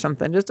teaspoon or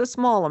something, just a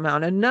small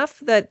amount, enough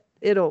that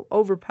it'll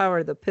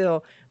overpower the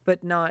pill,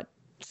 but not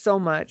so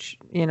much,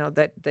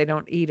 that they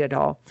don't eat it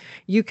all.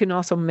 You can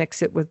also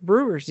mix it with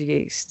brewer's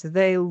yeast.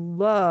 They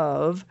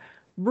love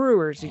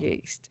brewer's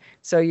yeast.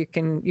 So you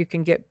can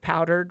get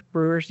powdered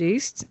brewer's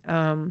yeast.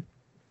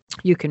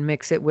 You can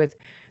mix it with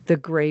the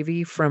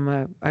gravy from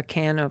a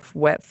can of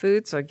wet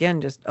food. So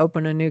again, just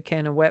open a new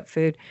can of wet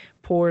food,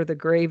 pour the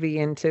gravy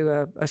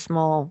into a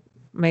small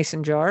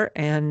mason jar,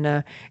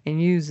 and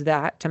use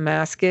that to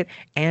mask it.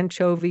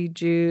 Anchovy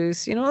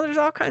juice, there's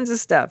all kinds of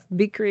stuff.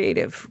 Be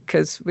creative,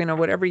 because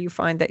whatever you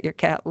find that your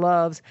cat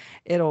loves,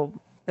 it'll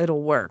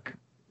work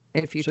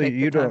if you take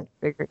the time to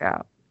figure it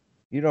out.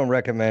 You don't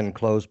recommend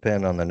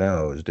clothespin on the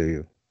nose, do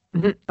you?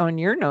 On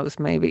your nose,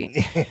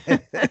 maybe.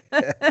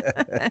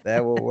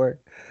 That will work.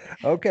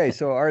 Okay,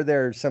 so are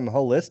there some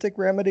holistic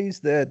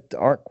remedies that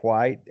aren't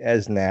quite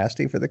as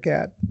nasty for the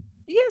cat?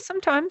 Yeah,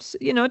 sometimes,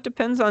 it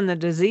depends on the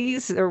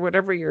disease or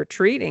whatever you're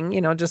treating.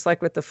 Just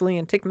like with the flea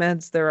and tick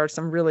meds, there are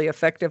some really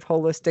effective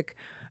holistic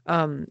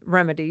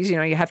remedies.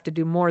 You have to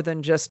do more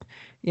than just,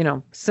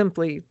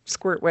 simply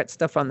squirt wet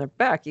stuff on their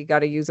back. You got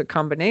to use a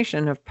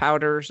combination of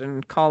powders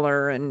and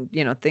collar and,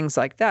 things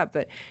like that.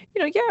 But,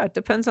 yeah, it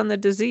depends on the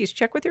disease.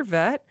 Check with your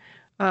vet.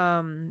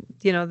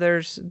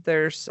 There's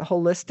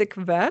holistic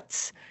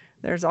vets.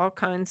 There's all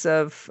kinds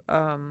of,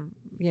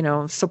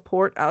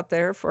 support out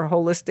there for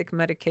holistic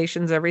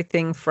medications,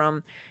 everything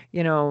from,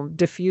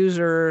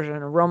 diffusers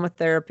and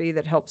aromatherapy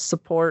that helps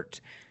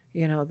support,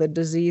 the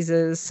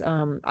diseases.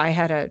 I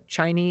had a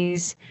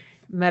Chinese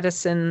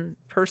medicine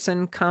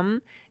person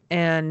come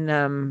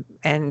and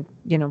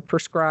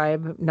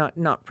prescribe,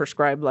 not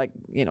prescribe like,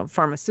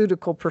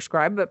 pharmaceutical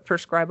prescribe, but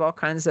prescribe all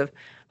kinds of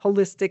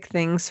holistic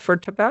things for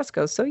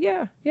Tabasco. So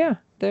yeah,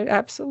 there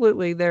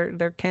absolutely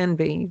there can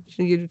be.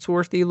 It's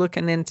worth you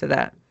looking into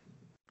that.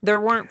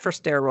 There weren't for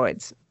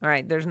steroids. All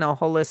right, there's no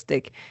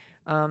holistic.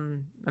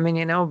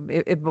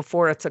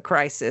 Before it's a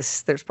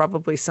crisis, there's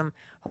probably some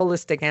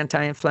holistic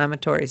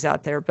anti-inflammatories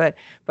out there. But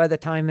by the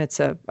time it's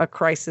a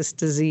crisis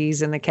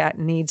disease and the cat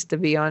needs to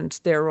be on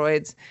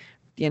steroids,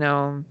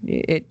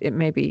 it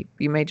may be,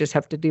 you may just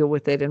have to deal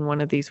with it in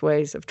one of these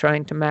ways of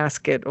trying to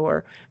mask it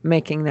or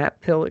making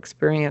that pill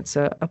experience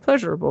a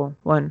pleasurable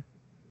one.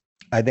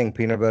 I think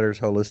peanut butter is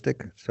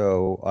holistic,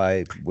 so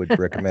I would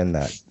recommend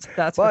that.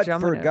 But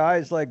for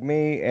guys like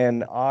me,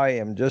 and I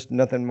am just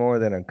nothing more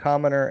than a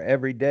commoner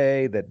every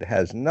day that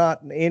has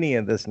not any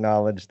of this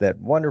knowledge that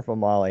wonderful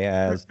Molly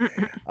has,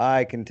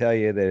 I can tell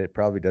you that it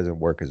probably doesn't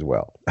work as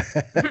well.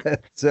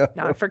 So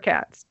not for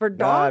cats. For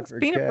dogs,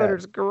 peanut butter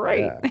is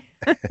great.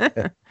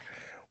 Yeah.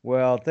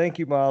 Well, thank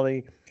you,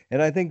 Molly.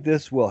 And I think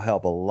this will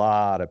help a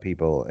lot of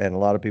people, and a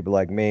lot of people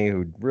like me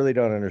who really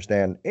don't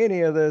understand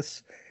any of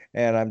this.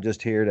 And I'm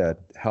just here to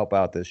help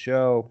out this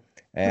show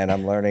and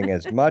I'm learning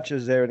as much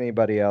as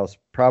anybody else,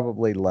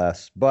 probably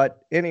less.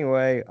 But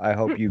anyway, I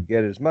hope you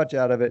get as much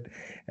out of it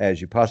as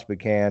you possibly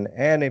can.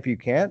 And if you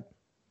can't,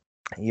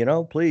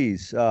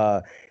 please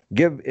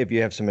if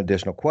you have some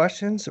additional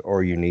questions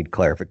or you need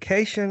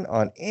clarification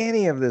on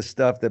any of this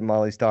stuff that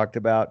Molly's talked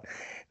about.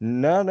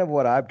 None of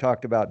what I've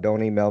talked about,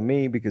 don't email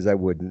me because I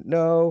wouldn't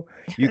know.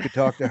 You could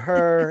talk to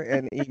her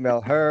and email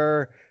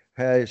her.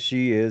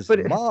 She is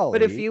Molly.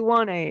 But if you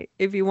want a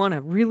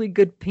really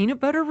good peanut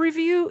butter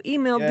review,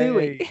 email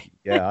Dewey.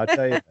 Yeah, I'll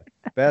tell you,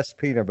 best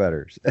peanut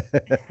butters.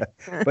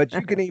 But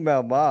you can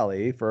email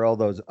Molly for all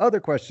those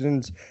other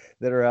questions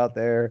that are out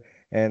there,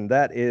 and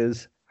that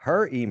is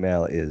her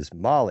email is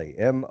Molly,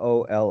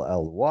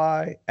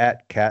 MOLLY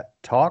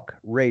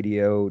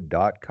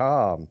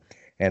 @cattalkradio.com.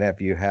 And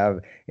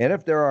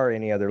if there are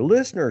any other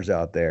listeners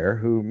out there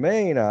who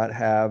may not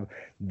have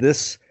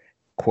this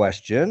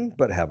question,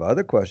 but have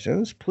other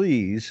questions,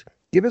 please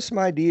give us some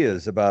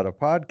ideas about a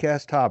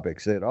podcast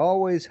topics. It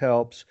always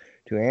helps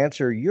to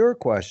answer your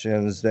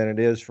questions than it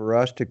is for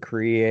us to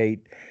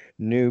create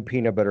new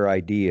peanut butter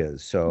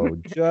ideas. So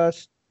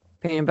just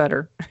peanut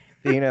butter.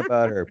 Peanut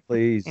butter,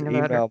 please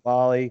email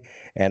Molly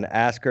and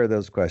ask her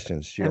those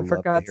questions. And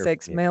for God's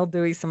sakes, mail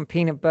Dewey some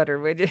peanut butter,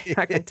 would you?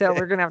 I can tell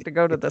we're going to have to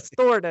go to the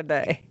store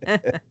today.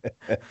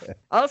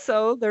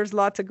 Also, there's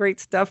lots of great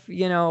stuff.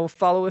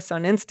 Follow us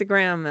on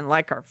Instagram and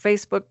like our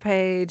Facebook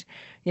page.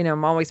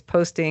 I'm always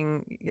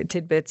posting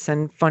tidbits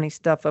and funny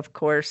stuff, of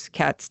course,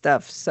 cat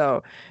stuff.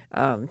 So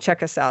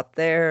check us out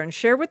there and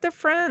share with their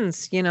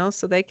friends,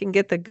 so they can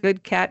get the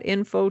good cat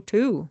info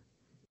too.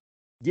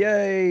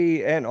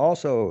 Yay! And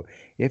also,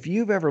 if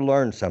you've ever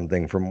learned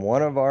something from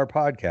one of our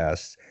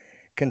podcasts,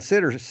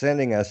 consider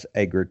sending us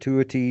a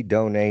gratuity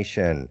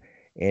donation.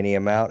 Any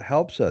amount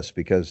helps us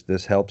because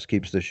this helps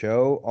keeps the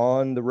show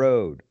on the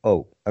road.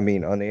 On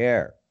the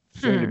air.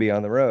 Soon to be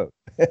on the road.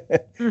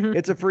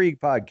 It's a free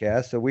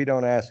podcast, so we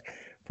don't ask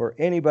for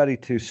anybody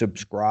to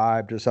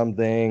subscribe to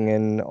something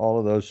and all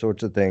of those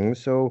sorts of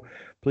things. So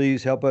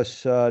please help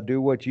us do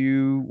what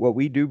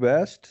we do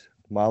best.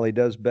 Molly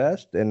does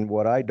best, and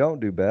what I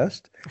don't do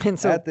best. And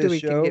so Dewey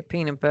can get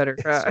peanut butter.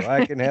 So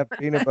I can have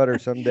peanut butter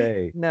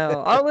someday.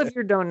 No, all of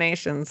your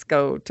donations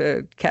go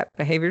to Cat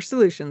Behavior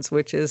Solutions,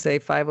 which is a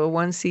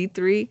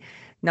 501c3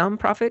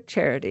 nonprofit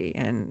charity,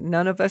 and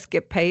none of us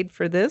get paid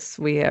for this.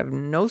 We have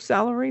no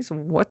salaries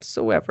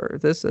whatsoever.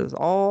 This is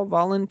all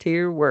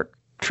volunteer work.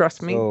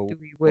 Trust me,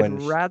 we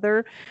would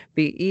rather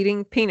be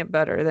eating peanut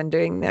butter than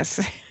doing this.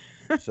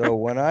 So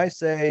when I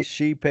say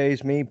she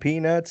pays me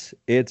peanuts,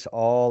 it's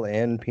all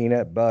in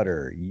peanut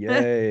butter.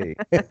 Yay.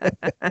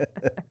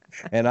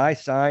 And I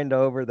signed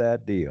over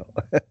that deal.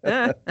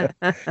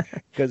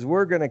 Because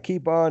we're going to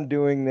keep on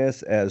doing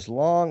this as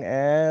long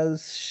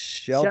as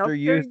shelter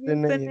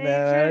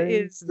euthanasia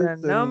is the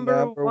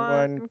number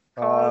one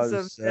cause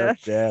of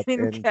death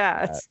in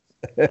cats.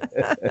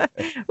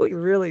 We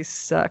really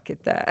suck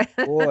at that.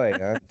 Boy,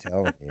 I'm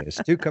telling you,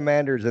 it's two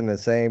commanders in the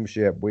same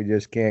ship. We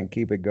just can't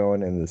keep it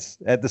going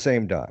at the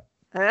same time.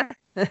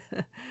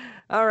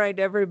 All right,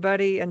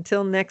 everybody.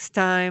 Until next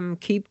time,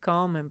 keep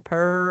calm and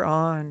purr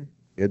on.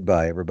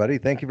 Goodbye, everybody.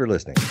 Thank you for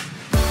listening.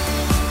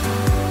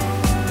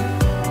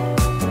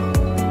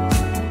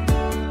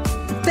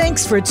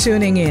 Thanks for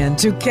tuning in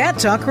to Cat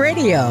Talk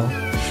Radio.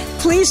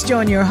 Please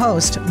join your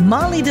host,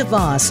 Molly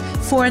DeVos,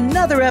 for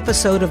another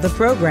episode of the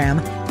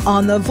program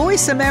on the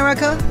Voice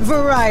America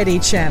Variety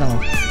Channel.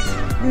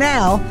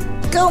 Now,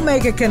 go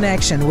make a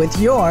connection with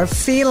your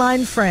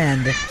feline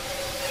friend.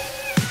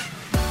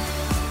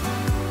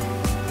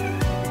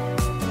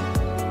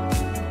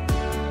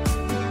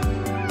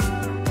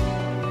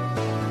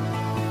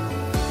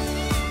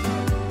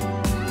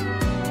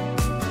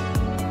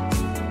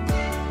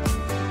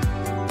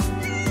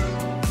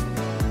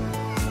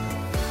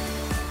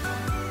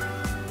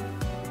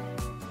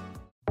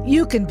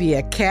 You can be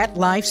a cat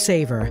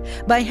lifesaver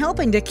by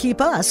helping to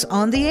keep us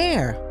on the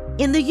air.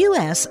 In the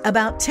U.S.,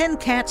 about 10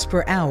 cats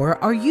per hour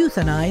are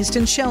euthanized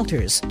in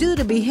shelters due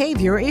to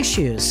behavior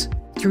issues.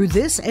 Through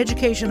this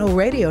educational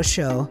radio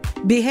show,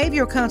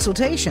 behavior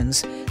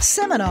consultations,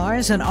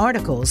 seminars, and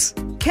articles,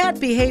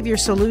 Cat Behavior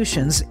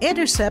Solutions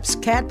intercepts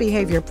cat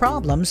behavior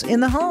problems in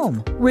the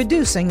home,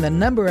 reducing the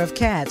number of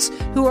cats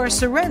who are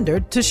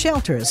surrendered to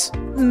shelters.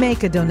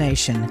 Make a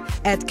donation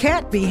at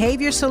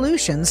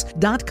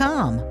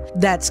catbehaviorsolutions.com.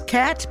 That's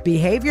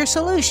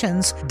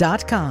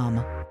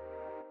catbehaviorsolutions.com.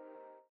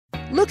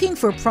 Looking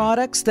for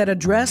products that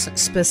address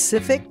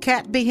specific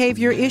cat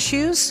behavior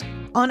issues?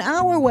 On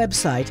our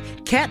website,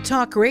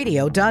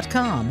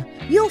 cattalkradio.com,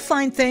 you'll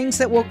find things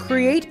that will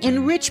create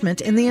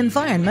enrichment in the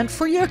environment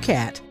for your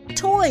cat.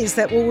 Toys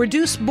that will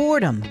reduce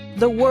boredom,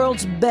 the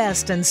world's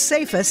best and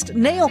safest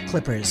nail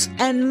clippers,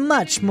 and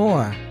much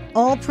more.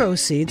 All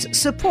proceeds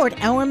support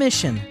our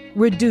mission,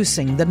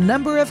 reducing the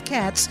number of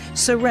cats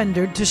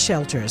surrendered to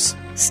shelters.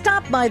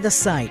 Stop by the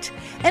site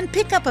and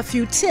pick up a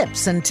few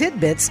tips and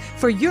tidbits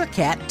for your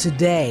cat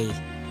today.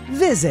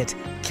 Visit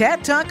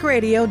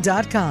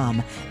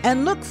cattalkradio.com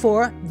and look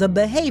for The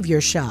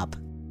Behavior Shop.